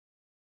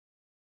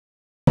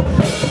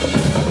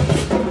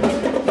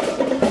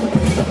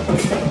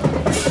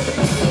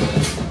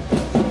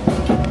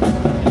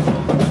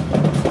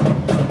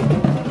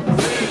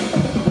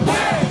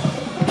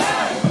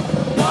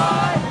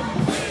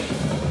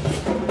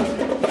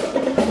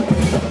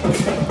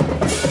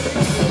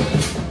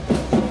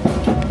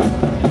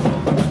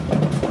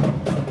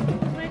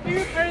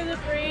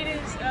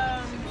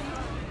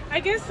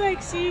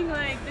like seeing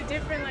like the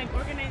different like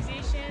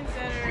organizations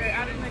that are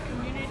out in the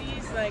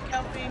communities, like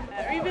helping,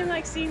 or even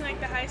like seeing like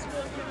the high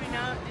school coming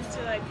out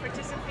into like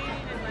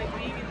participating and like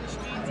being in the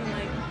streets and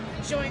like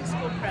showing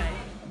school pride.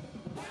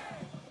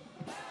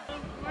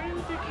 Martin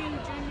Luther King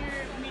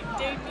Jr.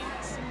 Day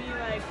means to me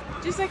like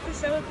just like the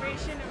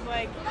celebration of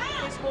like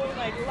his whole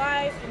like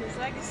life and his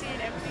legacy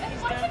and everything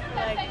he's done for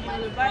like, you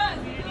know, the Black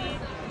community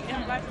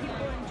and Black people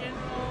in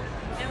general,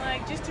 and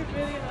like just to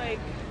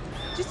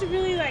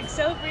really like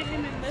celebrate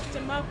him and lift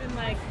him up, and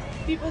like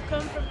people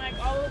come from like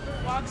all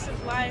over walks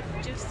of life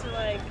just to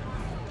like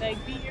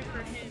be here for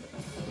him.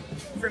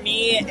 For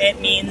me, it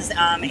means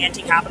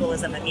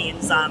anti-capitalism, it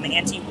means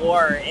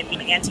anti-war, it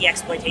means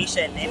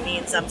anti-exploitation, it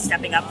means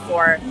stepping up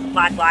for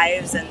Black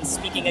lives and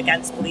speaking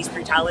against police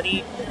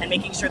brutality and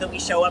making sure that we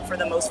show up for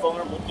the most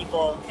vulnerable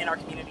people in our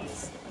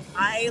communities.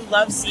 I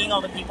love seeing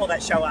all the people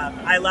that show up.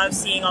 I love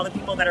seeing all the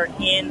people that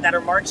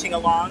are marching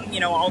along, you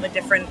know, all the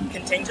different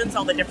contingents,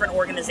 all the different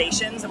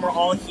organizations, and we're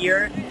all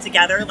here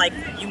together, like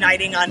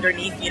uniting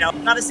underneath, you know,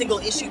 not a single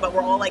issue, but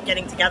we're all like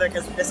getting together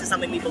because this is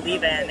something we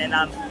believe in. And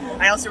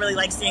I also really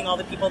like seeing all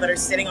the people that are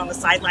sitting on the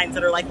sidelines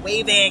that are like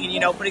waving and, you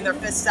know, putting their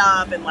fists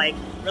up and like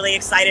really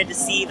excited to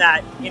see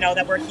that, you know,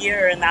 that we're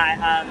here and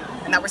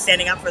that we're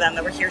standing up for them,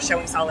 that we're here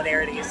showing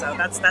solidarity. So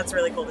that's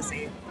really cool to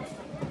see.